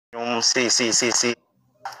See.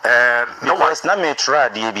 No because na me try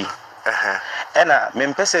DB. Ena me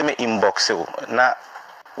mpese me inbox na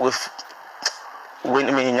with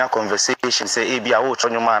when me in your conversation say ebi a wo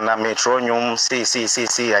tronyo na me tronyo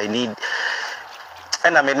see I need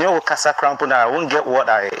and I mean no kasa cramp na I won't get what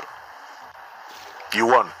you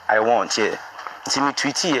want. I want, yeah. See me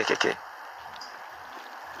tweet here keke.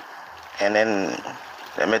 And then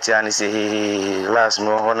the metiani say hey, last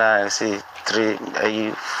mo hona say 3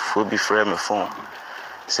 I will be frame my phone.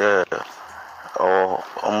 So or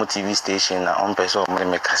on TV station on person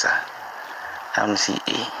me kasa. I'm see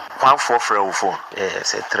 1 4 frame phone. Yeah,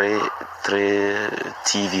 say 3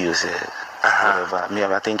 TV or say whatever. Me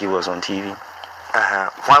I think it was on TV.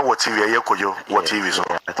 Why what TV what TV so?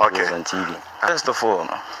 Okay. It was on TV. First of all,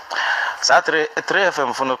 Saturday 3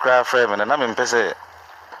 FM phone cry frame and I'm in pese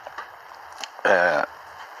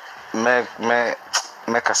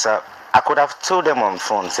me kasa. I could have told them on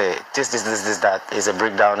phone, say this, that is a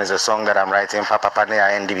breakdown, is a song that I'm writing. Papa ne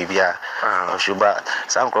I NDBBA or Shuba.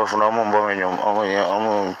 Some call for no more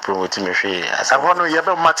promoting me. I want to hear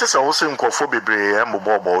matches also in Kofobi and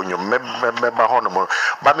Bobo, you member Honomo.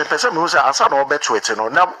 But me person who say, I saw no better waiting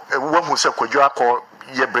on now. One who said, could you call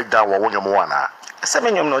your breakdown or one your moana?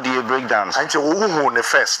 7 no the breakdowns. Until who the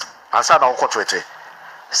first. I saw no quote.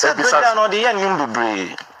 Say breakdown or the young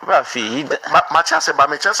Bubri. Rafi, my chance about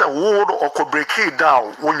me chance wood or could break it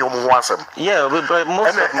down when you want them. Yeah, we break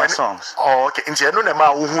most of my songs. Oh, okay. Into you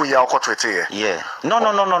know who you are quote here. Yeah. No.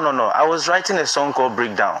 I was writing a song called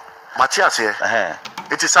Breakdown. Matthias here.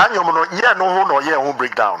 It is an yeah no who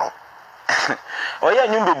break down. Oh yeah,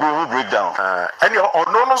 you who break down. And you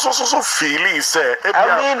no so feeling say.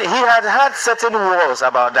 I mean, he had certain walls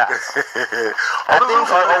about that. I think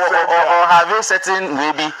or having certain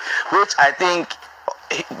maybe, which I think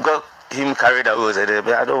got him carried away.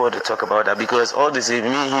 But I don't want to talk about that because all this is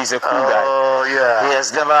me. He's a cool guy. Oh yeah. He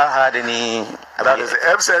has never had any. That is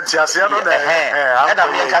absent. Yes,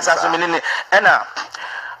 and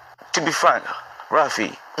to be frank,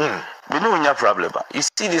 Rafi, we know your problem. You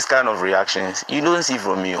see this kind of reactions, you don't see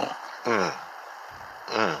from you.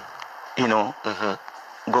 You know,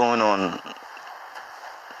 going on.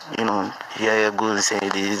 You know, here you go say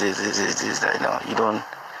this that. No, you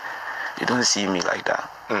don't see me like that.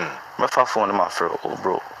 My phone, my friend,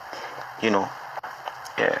 bro. You know,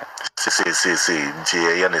 yeah. See. Say,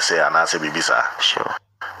 and I say, Bibisa. Sure.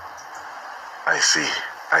 I see.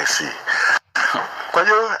 When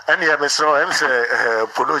you any episode, I'm say,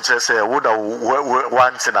 Pono say, would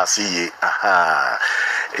want to see ye.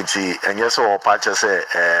 And yes, or patches say,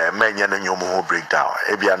 men and you move breakdown.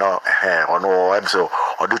 Ebiano, or no episode,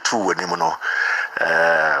 or the 2 when you know.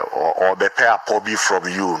 Or the pair pobi from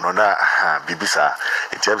you, no, Bibisa.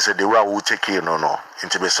 In terms of the way we take in, no,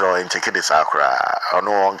 into Bissau and take it Sakra, or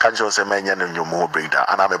no, on conscious a man and you move breakdown,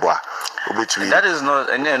 and I'm a boy. That is not,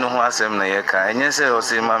 and then who has him, and yes, I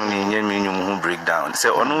say, Mammy, you breakdown. Say,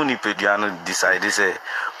 only Pediano decide, say,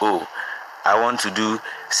 oh, I want to do,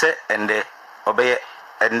 say, and they obey.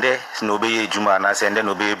 And then obey Juma and I say and then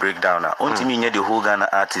obey breakdown. Only me the whole Ghana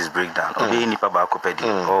artist breakdown. Obey Nipa Bakopedi.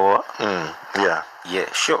 Or yeah,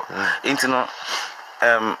 sure. Into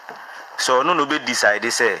so no be decide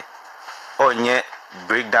they say, oh yeah,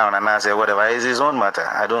 breakdown and I say whatever is his own matter.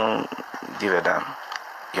 I don't give a damn.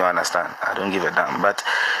 You understand? I don't give a damn. But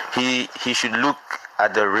he should look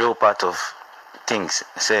at the real part of things.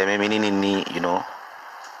 Say maybe you know.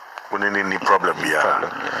 Any problem, yeah.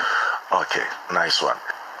 Okay, nice one.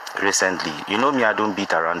 Recently, you know me, I don't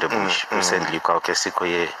beat around the bush. Recently,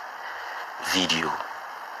 Kaukesikoye video,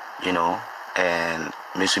 you know, and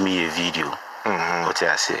Misumi a video. What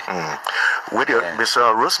I say? With your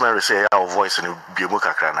Mr. Rosemary say our voice in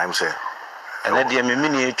Bimuka cran, I'm saying. And then the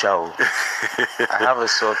mini chow. I have a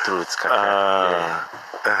sore throat,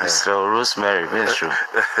 Mr. Rosemary, that's true.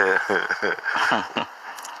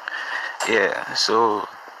 Yeah, so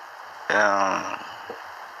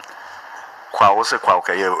also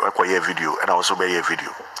a video and also be a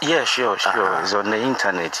video. Yeah, sure. It's on the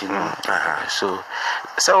internet, you know. So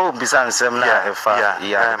besides that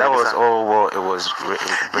was all what it was.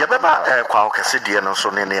 Yeah, Baba, Kwauka and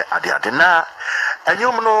so many Adiadina, and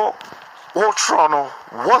you know what Toronto,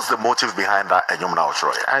 what's the motive behind that? And you know,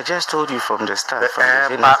 Troy. I just told you from the start.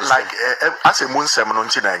 Like as a moon seminar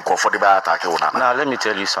and for the attack. Now let me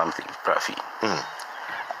tell you something, Prafi.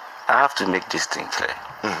 I have to make this thing clear.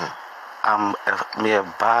 I'm a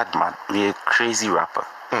bad man, me a crazy rapper.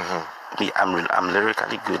 I'm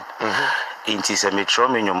lyrically good. It is a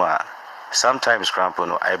metronome. Sometimes,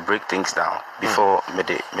 I break things down before me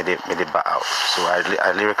de back out. So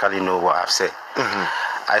I lyrically know what I've said.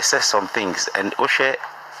 I said some things, and Oshe,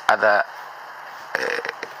 other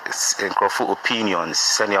opinions,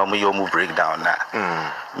 send your breakdown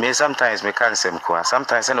now. Me sometimes me can't say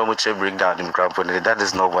sometimes I know much breakdown in that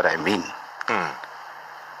is not what I mean.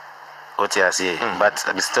 What I say, but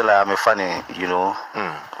I'm still I'm funny,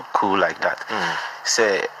 cool like that.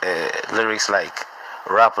 Say lyrics like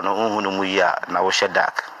rap no muya na wo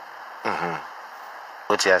dark.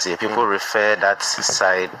 What I say, people refer that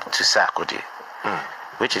side to Sarkodie.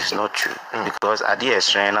 Which is not true, because at the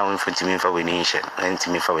extreme now you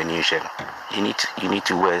need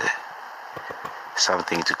to wear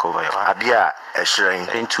something to cover your head.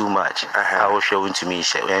 Ain't too much. I will show to me.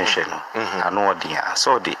 I know what I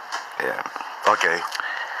saw the. Okay.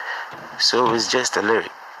 So it's just a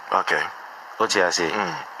lyric. Okay. What you say?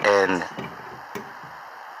 And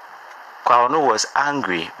Kwano was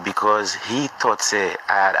angry because he thought say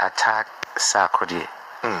I had attacked Sarkodie.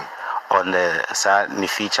 On the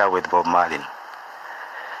feature with Bob Marley,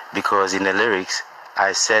 because in the lyrics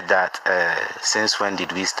I said that since when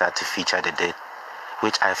did we start to feature the dead,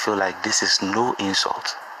 which I feel like this is no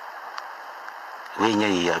insult.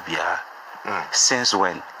 Since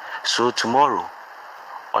when? So tomorrow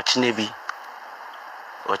Ochinebi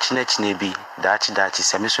dachi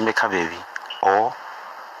semisumeka baby, or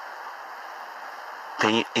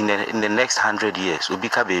in the next 100 years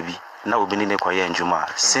ubika baby. Now we've been in a choir in Juma.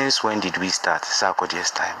 Since when did we start Sarkodie's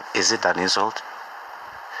time? Is it an insult?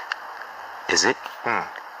 Is it?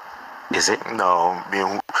 Is it? No.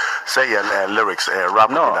 Say your lyrics, rap.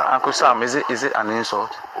 No, Uncle Sam, is it an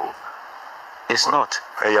insult? It's not.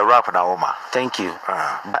 You're rapping now, Oma. Thank you.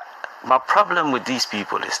 But my problem with these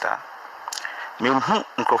people is that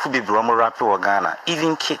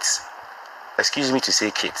even kids, excuse me to say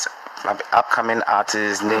kids, upcoming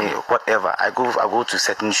artists, whatever. I go to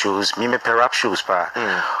certain shows, me rap shows,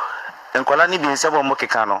 and Kolani being several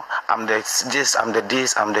mokekano, I'm the this, I'm the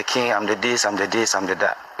this, I'm the king, I'm the this, I'm the this, I'm the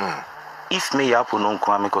that. If me Yaa Pono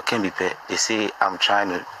can be paid, they say I'm trying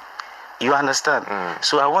to. You understand?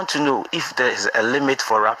 So I want to know if there is a limit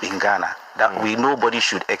for rap in Ghana that nobody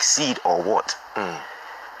should exceed or what.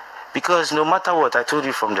 Because no matter what, I told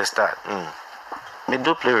you from the start. Me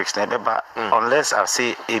do lyrics but unless I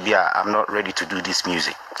say Abia, I'm not ready to do this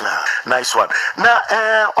music. Nice one. Now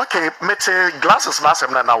okay, mete glasses last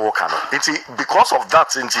time na work ano. Because of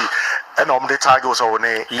that and the targets or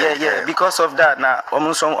yeah, because of that now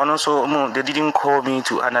also they didn't call me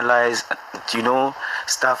to analyze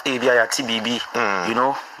stuff Abia ya TBB,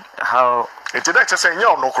 how it's that say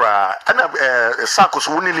no cry and Sarkos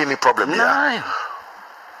wouldn't any problem here.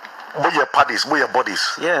 With your bodies,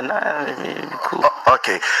 yeah, cool.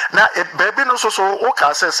 Okay. Now, baby, no so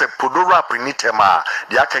okay. Says Podo rap in itema.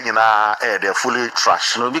 The akanyina they're fully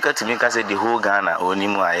trash. No, because to me, I say the whole Ghana only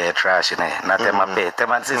more trash. Na tema pe.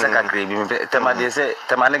 Tema say saka grave. Tema they say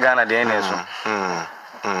tema ne Ghana they neso.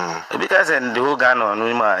 Because the whole Ghana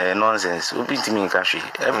only more nonsense. Open to me country.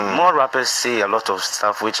 More rappers say a lot of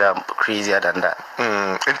stuff which are crazier than that.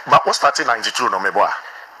 But what started 92 no me boy.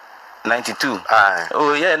 92.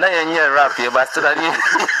 Oh yeah, now you're rap here, but still 97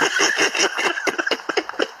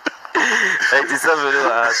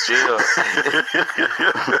 straight up.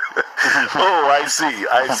 Oh, I see.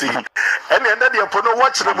 And then you put no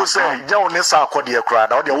watch them say, "Don't miss out for the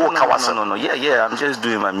crowd." Or the walk No. Yeah. I'm just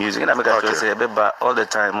doing my music, and I make a say, but all the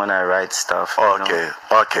time when I write stuff. Okay.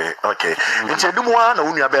 Into the one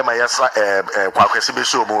who you be my kwakwesi be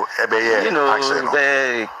show mo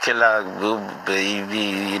killer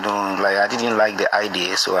baby. Like I didn't like the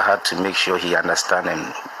idea, so I had to make sure he understand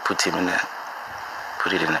and put it in there.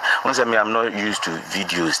 Once I'm not used to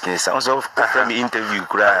videos. Also, after me interview,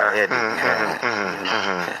 but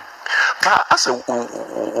as a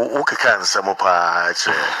okay, can some of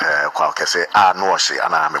say no she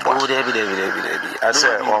and I'm I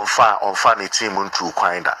say on funny team to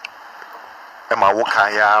Quinda. Emma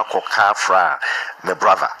Wokaya Kokafra, my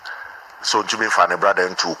brother. So Jimmy found a brother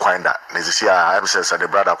into Quinda. This year I says the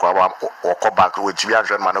brother or come back with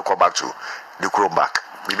 300 man go back to the crew back.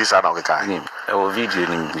 Maybe it's another kind. Our video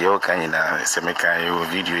in the Okayina, Semeka,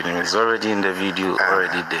 video is already in the video,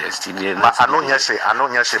 already there. Still there. I know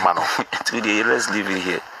Yashi Mano. Today, let's leave it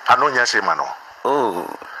here. I know Yashi Mano. Oh,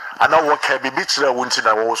 I know what can be beach there, winter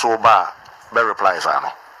that was so bad. Very replies, I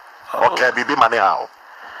know. What can be money out?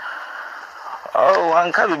 Oh,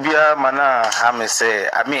 Ankabia Mana, Hame say,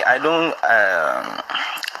 I mean, I don't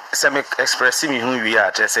express me who we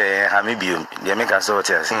are, just say, Hamibium, the American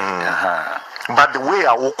soldiers. But the way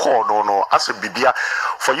I will call no, as a bibia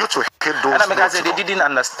for you to hit those. And I say they didn't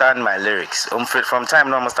understand my lyrics. From time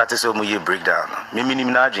now, I started so much breakdown.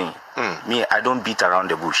 Me, I don't beat around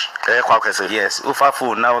the bush. Yes,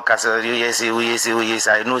 Ufafu now, yes,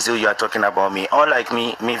 I know so you are talking about me. Unlike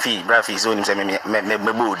me, fee, brafi, so him say me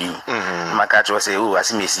body. My catch was say, oh, I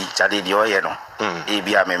see me see, chadi the oil no.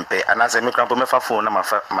 Ebia mempe, and as I make rampo me fa phone na my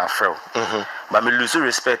friend. But me lose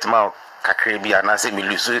respect ma kakrebi, and I say me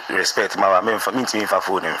lose respect ma me fa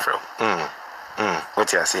phone him friend.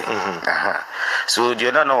 What you say? So do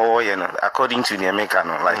you not know according to the American,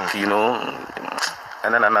 like you know,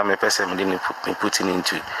 and then I'm a person didn't putting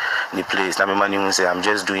into the place. Now my money will say I'm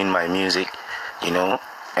just doing my music, you know,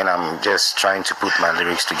 and I'm just trying to put my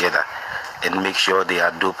lyrics together and make sure they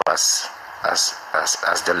are dope as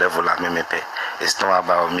the level I'm me pay. It's not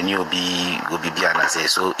about me will be and I say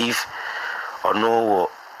so if or know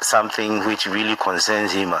something which really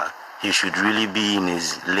concerns him. He should really be in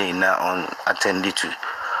his lane now on attended to.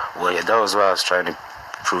 Well, yeah, that was what I was trying to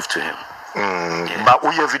prove to him. Yeah. But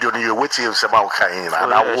when your video, you wait till about kind and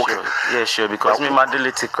I walk. Yeah, sure. Because me my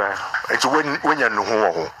delete cry. It's when you know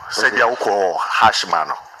who said you call hash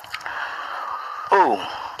man. Oh,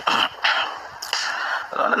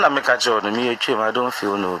 I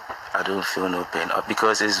don't feel no pain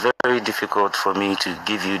because it's very difficult for me to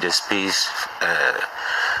give you the space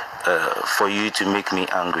for you to make me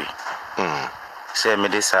angry. Say me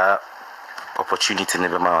this opportunity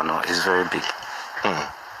never mind is very big.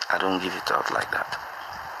 I don't give it out like that.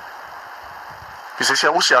 You say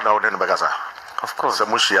Mushia now then Bagaza? Of course.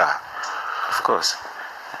 Mushia. Of course.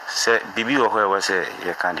 Say Bibi or where was say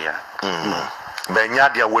you can't hear.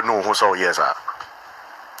 Benyadia would know who saw yes,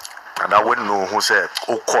 and I wouldn't know who said,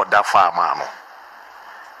 oh, caught that far, man.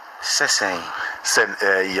 Saying. Said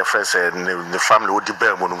your friend said the family would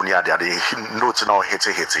debate when we are there. They notes now hit,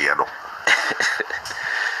 you know.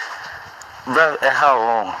 Well, how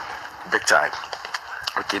long? Big time.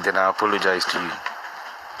 Okay, then I apologize to you.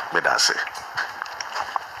 But that's it.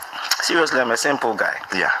 Seriously, I'm a simple guy.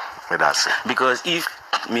 Yeah, but that's it. Because if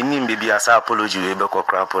me name baby as I apology, I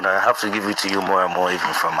have to give it to you more and more,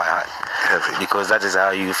 even from my heart. Heavy. Because that is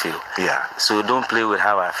how you feel. Yeah. So don't play with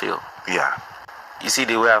how I feel. Yeah. You see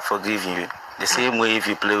the way I forgive you. The same way if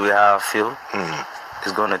you play with how I feel,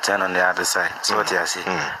 it's going to turn on the other side. So what I say?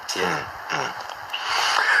 Yeah.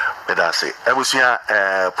 But that's it. I was here,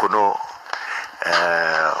 Pono,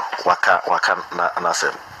 waka na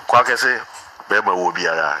sem. Kwa kese, bema wobi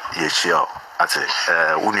ara yechia ate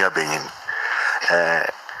unia benyin.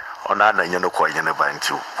 Ona na nyeno kwa nyene ba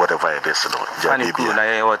into whatever it is no. Ja bibi na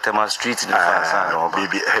ye Otema street the fast no.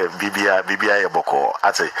 Bibi ya boko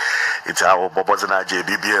ate it's our boboz na je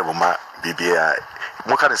bibi e mama bibi ya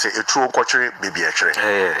mo can say a true culture bibi e chere.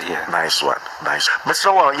 Yeah. Nice one.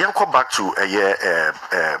 Mr. Wa yen come back to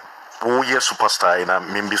who ye superstar in a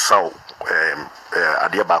mimbi saw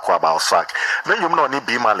adia bako about sack. Then you know ni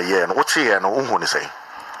be male ye no what here no who say.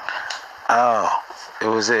 Oh,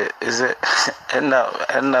 is it and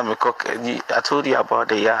I told you about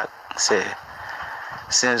the yard. Say,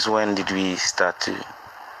 since when did we start to,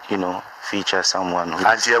 feature someone who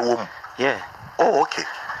and a woman? Yeah. Oh, okay.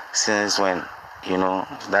 Since when,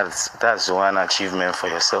 that's one achievement for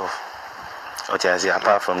yourself. What I say,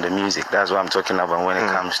 apart from the music, that's what I'm talking about when it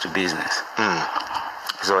comes to business.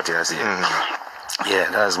 Is what I say. Yeah,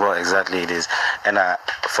 that's what exactly it is. And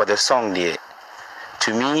for the song there,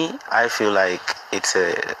 to me, I feel like it's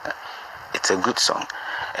a good song.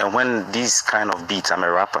 And when these kind of beats, I'm a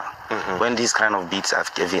rapper. When these kind of beats are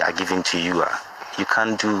given to you, you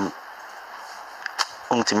can't do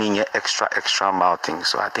to me extra mouthing.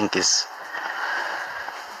 So I think it's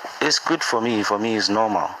good for me. For me, it's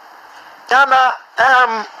normal. Yana,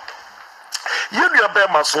 you be a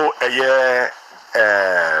bema so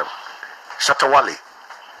Shatta wale.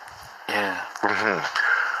 Yeah.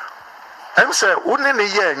 I'm saying, wouldn't a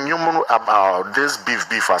year you know about this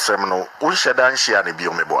beef as seminal? We should dance share and be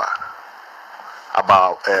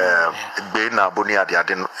about being a bonia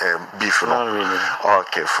beef. Not really.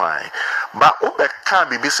 Okay, fine. But what can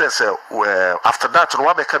be says after that,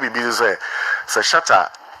 what can be say Shatta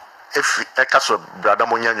if a castle brother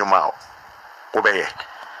Monia Yumao obey.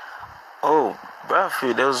 Oh,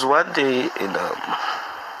 Buffy, there was one day in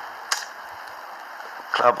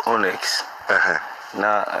Club Onyx.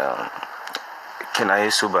 Now, can I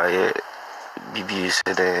buy BB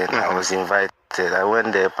said that I was invited. I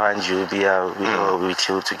went there, Panju, we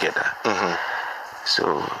chilled together.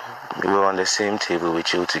 So we were on the same table, we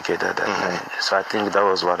chilled together that night. So I think that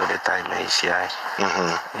was one of the time Yeah.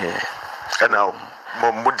 And now,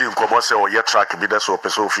 Mudi Gomose or your track be the so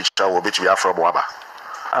feature will be Afro Waba.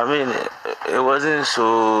 I mean, it wasn't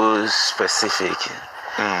so specific.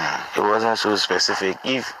 It wasn't so specific.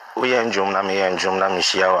 If we enjoy me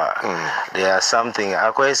shower, there are something.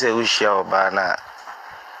 I quite say we shower bana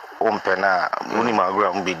ompena. Uni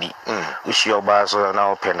magram bedi. We shower bar so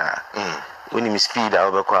na opena. Uni me speed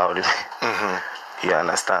out be crowd. You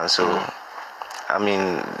understand? So, I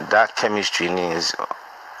mean, that chemistry is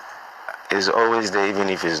always there, even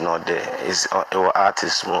if it's not there. It's our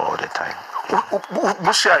artists more all the time.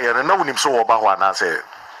 Bushia, and no one so about one answer.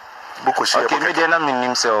 Okay, me then I'm in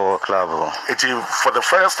himself club. It is for the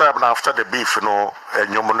first time after the beef, you know,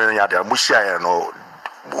 and your money at the Bushia, no,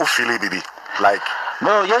 who feel it like.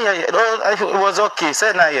 No, yeah. No, it was okay.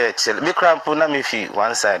 Say na yeah, chill. Me cramp na me fi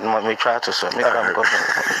one side. Me try to so me cramp.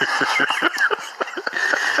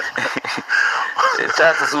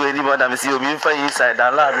 Try to so any more than me see me for inside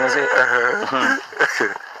and loud me say.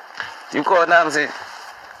 You call now me say,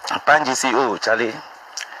 Panji say, oh Charlie,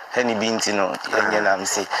 Henny Binti no, and I'm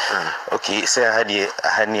say, okay, say I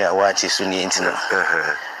had near watch is soon intino.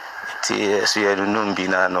 So you don't know be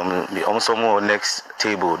na no me also more next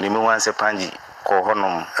table. Ni me want say Panji.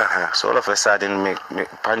 So all of a sudden, me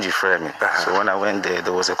Panji frame me. So when I went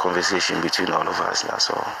there was a conversation between all of us. That's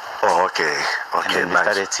all. Oh, okay. And then we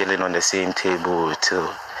started chilling on the same table too.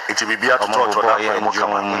 It will be to talk to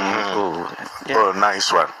Oh,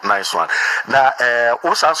 nice one. Now,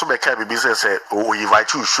 also also be kind of business. We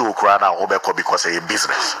invite you show crowd now because a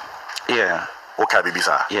business. Yeah. Okay,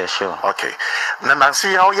 business. Yeah, sure. Okay. Now,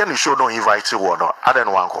 Nancy, how you show don't invite you or not? I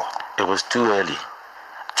don't want to. It was too early.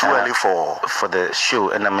 Too early for the show,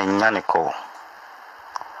 and I'm a call.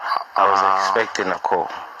 I was expecting a call,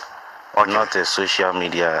 not a social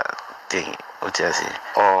media thing. What I say?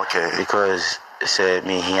 Oh, okay. Because say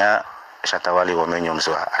me here, Shatta wale women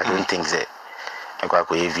so I don't think that I got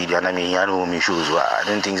a video, and I mean here no me shows. I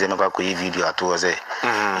don't think that I got a video at all. Say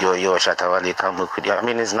your Shatta wale come with. I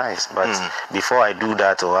mean it's nice, but before I do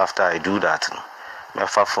that or after I do that, my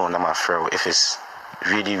phone, I'm afraid if it's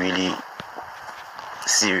really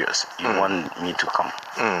serious, you want me to come.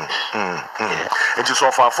 Yeah. It is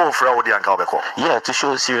offer phone for the uncle. Yeah, to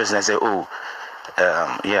show seriousness. Say, oh,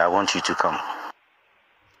 yeah, I want you to come.